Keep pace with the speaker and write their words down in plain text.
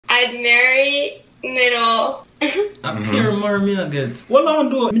I'd marry middle. I'm here, marry again. What I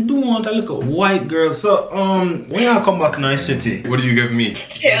do? I do want a little white girl. So when I come back in our city, what do you give me?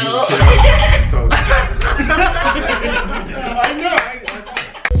 Kill. I know.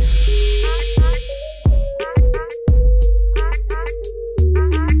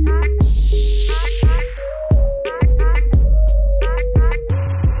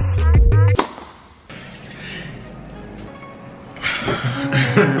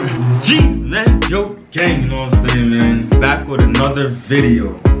 Jeez, man, Joe Gang, you know what I'm saying, man? Back with another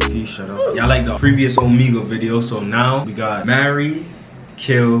video. Please shut up. Y'all like the previous Omegle video, so now we got marry,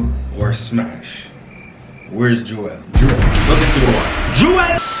 kill, or smash. Where's Joel? Joel. Look at Joel.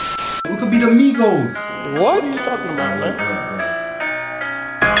 Joel! We could be the Migos. What are you talking about, man?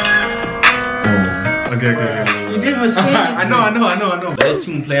 Okay. You didn't even say it. I know. Let that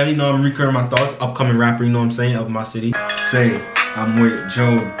tune play. You know I'm recurring my thoughts. Upcoming rapper, you know what I'm saying, of my city. Say, I'm with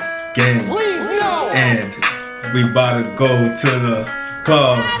JOEGANG. Please no. And we about to go to the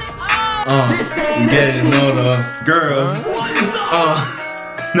club. Getting all the girls.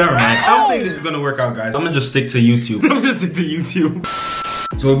 Never mind. I don't think this is gonna work out, guys. I'm gonna just stick to YouTube.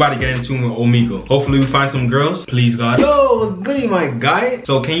 So we're about to get into with Omegle. Hopefully we find some girls. Please, God. Yo, what's goody, my guy?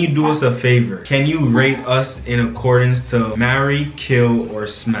 So can you do us a favor? Can you rate us in accordance to marry, kill, or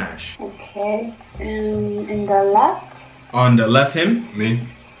smash? Okay. In the left? On the left, him? Me?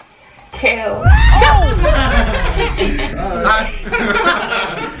 Kill.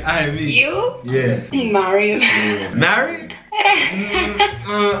 I mean. You? Yeah. Marry. Married?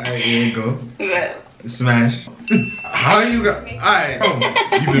 Alright, here you go. Smash. How you got? Alright. Oh,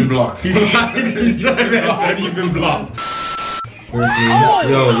 you've been blocked. He's not you've been blocked.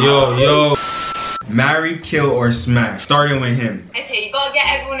 Yo. Marry, kill, or smash? Starting with him. Okay, you gotta get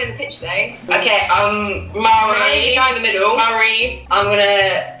everyone in the picture though. Okay, marry the guy in the middle. Marry. I'm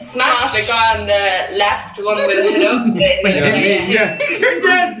gonna Smash the guy on the left, the one with the hood up. Yeah.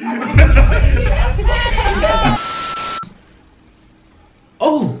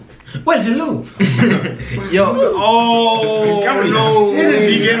 Oh, well, hello. Yo, oh no.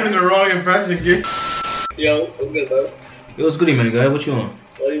 He gave him the wrong impression. Yo, what's good, bro? Yo, what's goody, man, guy? What you want?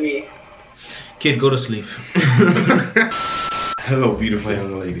 What do you mean? Kid, go to sleep. Hello, beautiful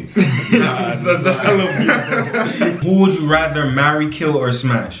young lady. Hello, beautiful. Who would you rather marry, kill, or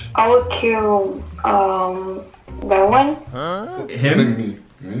smash? I would kill that one. Huh? Him?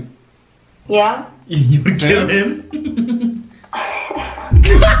 Me? Yeah. You would kill him?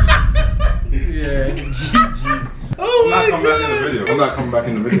 Yeah. Jeez. Oh my God. I'm not coming back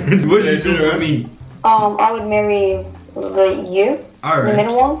in the video. What did you do with me? I would marry the Alright.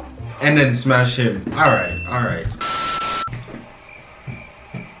 middle one. And then smash him. Alright.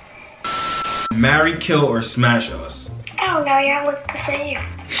 Marry, kill, or smash us? I don't know, y'all look the same.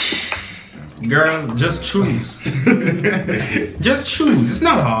 Girl, just choose. Just choose. It's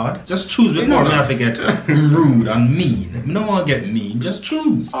not hard. Just choose before I forget rude and mean. If no one get mean, just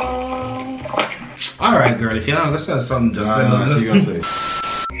choose. Alright, girl, if you're not gonna say something, just say what you gonna say?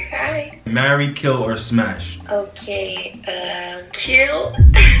 Hi. marry, kill, or smash. Okay, kill.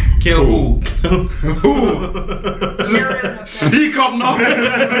 Kill who? Who? Speak up now.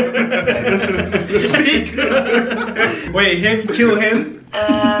 Speak. Wait, him? Kill him?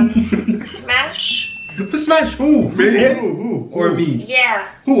 Smash. Smash who? Me? Him? Who? Or me? Yeah.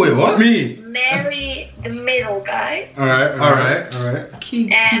 Who? Wait, what? Me. Marry the middle guy. Alright. Keep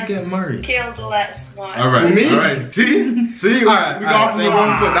getting married. Kill the last one. Alright. Me? Alright. See? Alright, we got from the alright,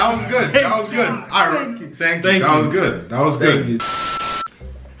 wrong foot. That was good. That was good. Alright. Thank you. That was good. That was good.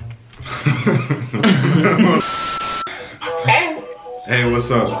 Hey, what's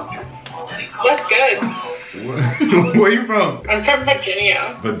up? What's good? Where you from? I'm from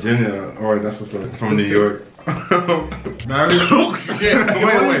Virginia. Virginia. Alright, that's what's up. From New York. Marry?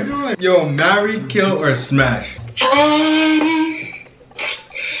 Wait. Yo, marry, kill, or smash?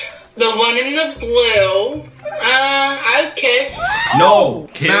 The one in the blue. I would kiss. No.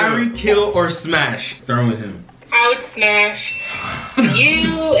 Kill. Marry, kill, or smash? Starting with him. I would smash.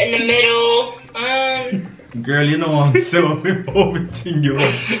 You in the middle. Girl, you know I'm so involved in you.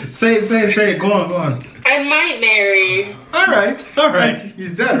 Say it. Go on. I might marry. Alright.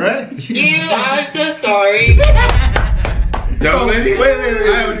 He's dead, right? You, I'm so sorry. Young lady? Wait.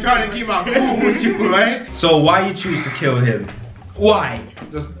 I was trying to keep my cool with you, right? So why you choose to kill him? Why?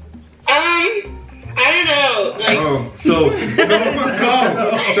 Just I don't know. Like,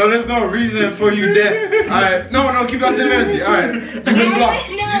 so there's no reason for you dead. Alright. No, keep that same energy. Alright. You've been blocked.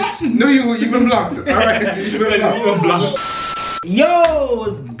 No, you've been blocked. Alright. You've been blocked. Yo,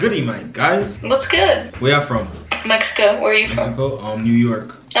 what's goody, my guys? What's good? Where you from? Mexico. Where are you from? Mexico? New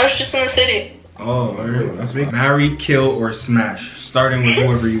York. I was just in the city. Oh, alright. That's me. Marry, kill, or smash. Starting with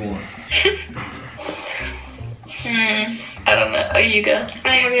whoever you want. I don't know. Oh, you go.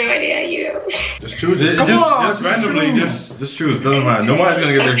 I have no idea. You go. Just choose it. Come on, Just randomly, just choose. Doesn't matter. Nobody's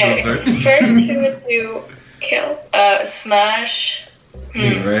gonna get their choice, right? First, who would you kill? Smash.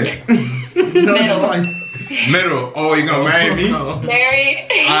 Right? Middle. Middle. Oh, you gonna marry me? Marry.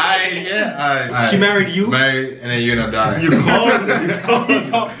 Yeah. She married you? Married, and then you're gonna die. You called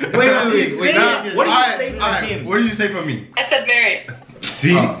me. Wait. What did you say for him? What did you say for me? I said marry.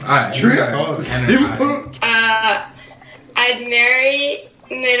 See? Alright, true. Simple. I'd marry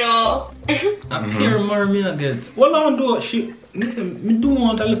middle. I'm here, marry again. What I'm doing? She, me do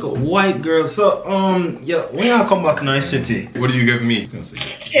want a little white girl. So, yeah, when y'all come back in our city? What do you give me?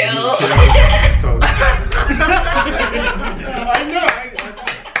 Kill.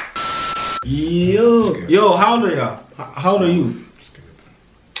 Yo, how old are y'all? How old are you?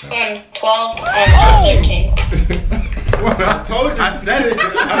 I'm 12. I'm 13. I told you. I said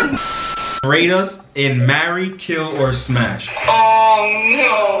it. Rate us in marry, kill, or smash. Oh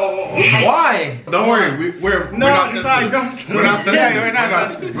no. Why? Don't worry, we're not sensitive. We're not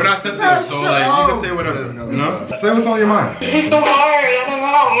sensitive. We're not sensitive. So like, you can say whatever. You know, say what's on your mind. This is so hard. I don't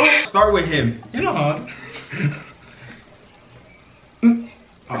know. Start with him. You know how?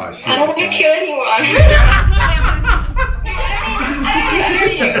 Oh shit. I don't want to kill anyone.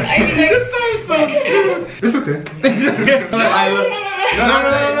 It's okay. No.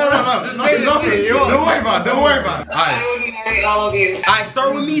 Just say it. Don't worry about it. Don't worry about it. I would marry all of you. Alright,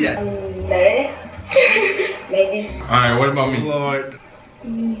 start with me then. Marry? Maybe. Alright, what about me? Lord.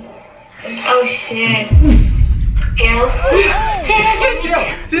 Oh shit. Kill.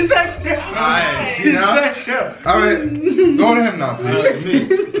 She said kill. Alright, see now? Alright, go to him now, please. Me.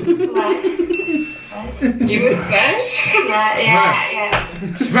 What? You would smash?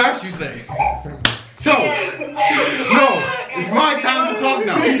 Yeah. Smash, you say. So, no, it's my time to talk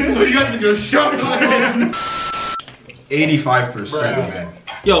now. So you guys are gonna shut up. 85%, man.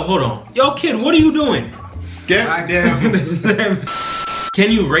 Yo, hold on. Yo, kid, what are you doing? Get down.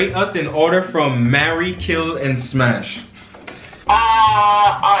 Can you rate us in order from marry, kill, and smash?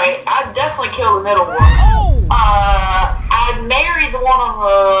 Alright, I'd definitely kill the middle one. I'd marry the one on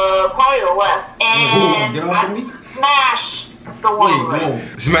the, probably the left. And Get off of me? smash the one on the Wait, right.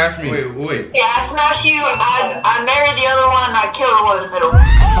 no. Smash me. Wait. Yeah, I'd smash you, and I'd marry the other one, and I'd kill the one in the middle.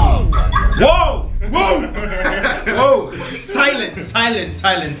 Whoa! Silent.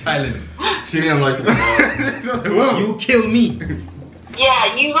 See him like that. You kill me.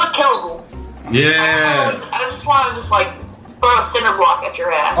 Yeah, you look killable. Yeah. I just want to just like throw a cinder block at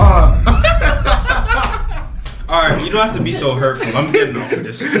your ass. Alright, you don't have to be so hurtful. I'm getting off of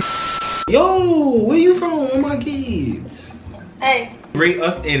this. Yo, where you from? Oh my kids. Hey. Rate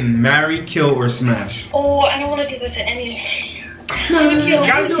us in marry, kill, or smash. Oh, I don't want to do this at any. No.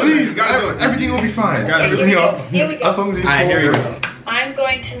 Gotta do it. Please, gotta do it. Everything will be fine. Gotta do it. Here we go. As long as you Alright, here we go. I'm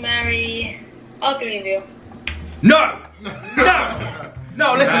going to marry all three of you. No,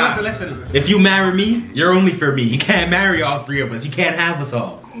 listen. If you marry me, you're only for me. You can't marry all three of us. You can't have us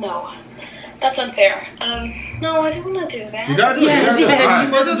all. No, that's unfair. No, I don't want to do that. You gotta do it. Yes, You gotta do it. yes,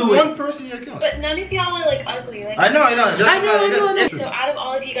 you must There's do it. one person you're killing. But none of y'all are like ugly. Like, I know. So out of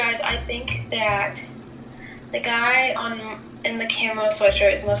all of you guys, I think that the guy in the camo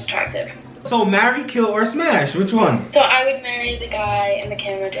sweatshirt is most attractive. So marry, kill, or smash? Which one? So I would marry the guy in the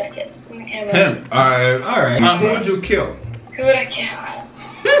camo jacket. In the camo. Him. Alright. Alright. Who would you kill? Who would I kill?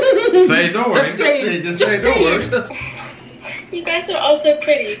 Say it, don't worry. Just say it. Just say it, don't worry. You guys are all so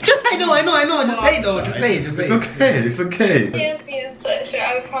pretty. Just I know. Just say it though. Just say it. It's okay. It's okay. Champion sweatshirt,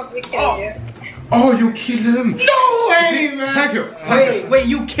 I would probably kill you. Oh, you killed him. No way, man. Thank you. Wait,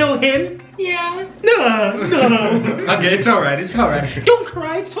 you kill him? Yeah. No. Okay, it's alright. Don't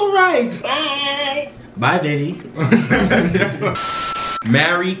cry. It's alright. Bye. Bye, baby.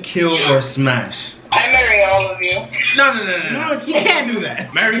 Marry, kill, or smash? I marry all of you. No. You can't do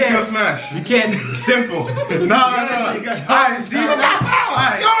that. Marry, kill, smash. You can't. Simple. No. Alright, see?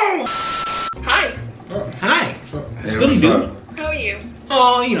 Alright. No. Hi. Hi. It's good, dude. How are you?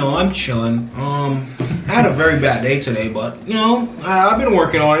 Oh, you know, I'm chilling. I had a very bad day today, but you know, I've been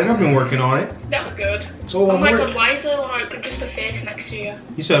working on it. That's good. So Oh my god, why is there like just a face next to you?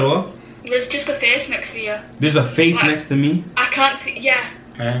 You said what? There's just a face next to you. There's a face What? next to me. I can't see. Yeah.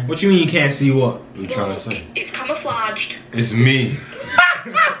 Huh? What you mean you can't see what? What you trying to say? It's camouflaged. It's me. I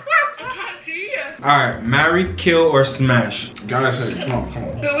can't see you. All right, marry, kill, or smash? Gotta say, come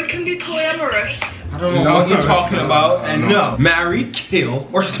on. But we can be polyamorous. I don't know No, what you're no, talking no, about. no, And no. no, marry, kill,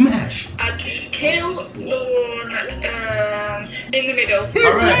 or smash? I'd kill the one In the middle.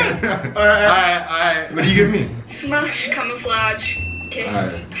 Alright. Alright. What do you give me? Smash, camouflage,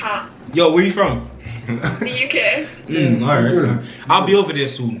 kiss, hat. Yo, where you from? The UK. Alright. I'll be over there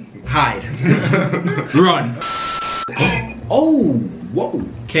soon. Hide. Run. Oh, whoa.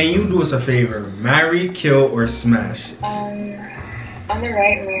 Can you do us a favor? Marry, kill, or smash? On the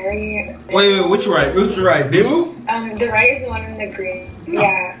right, marry. Wait, which right? Which right? This? The right is the one in the green.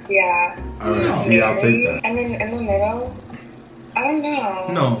 Yeah. Alright, see, I'll take that. And then in the middle, I don't know.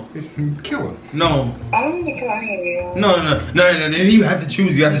 No. Kill her. No. I don't want to kill any of you. No. You have to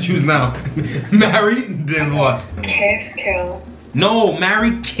choose. You have to choose now. Marry, then what? Kiss, kill. No,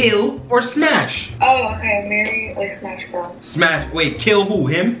 marry, kill, or smash. Oh, okay. Marry, like smash, kill. Smash. Wait, kill who?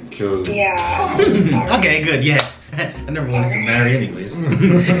 Him? Kill. Yeah. Okay, good. Yeah. I never wanted to marry, anyways.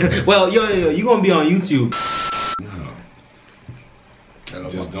 Well, yo, you gonna be on YouTube. No.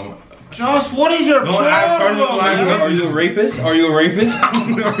 Just don't. Josh, what is your Don't act personal. Are you a rapist? Are you a rapist?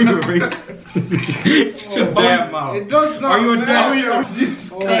 Are you a rapist? Shut your damn mouth. It does not. Are you a matter. damn? Jesus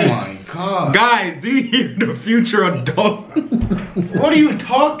Christ. Oh my God. Guys, do you hear the future adult? What are you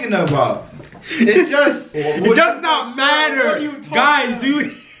talking about? It just. It does not matter. What are you talking Guys, do you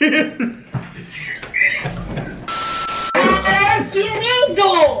hear?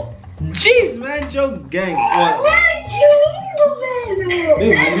 Jeez, man, Joe Gang. What?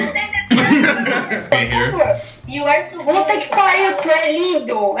 You are so puta que pariu, tu é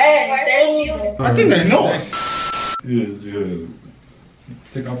lindo. É, tu é lindo. I think I know. Yes.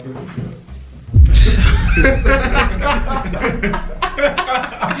 Take off your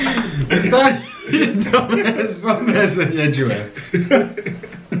Dumbass in your dress.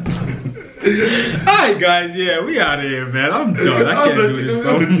 Alright guys, yeah, we out of here, man. I'm done. I can't do this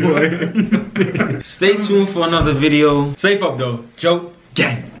no more. Stay tuned for another video. Safe up though. Joe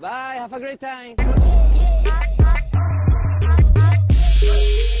Gang. Bye, have a great time.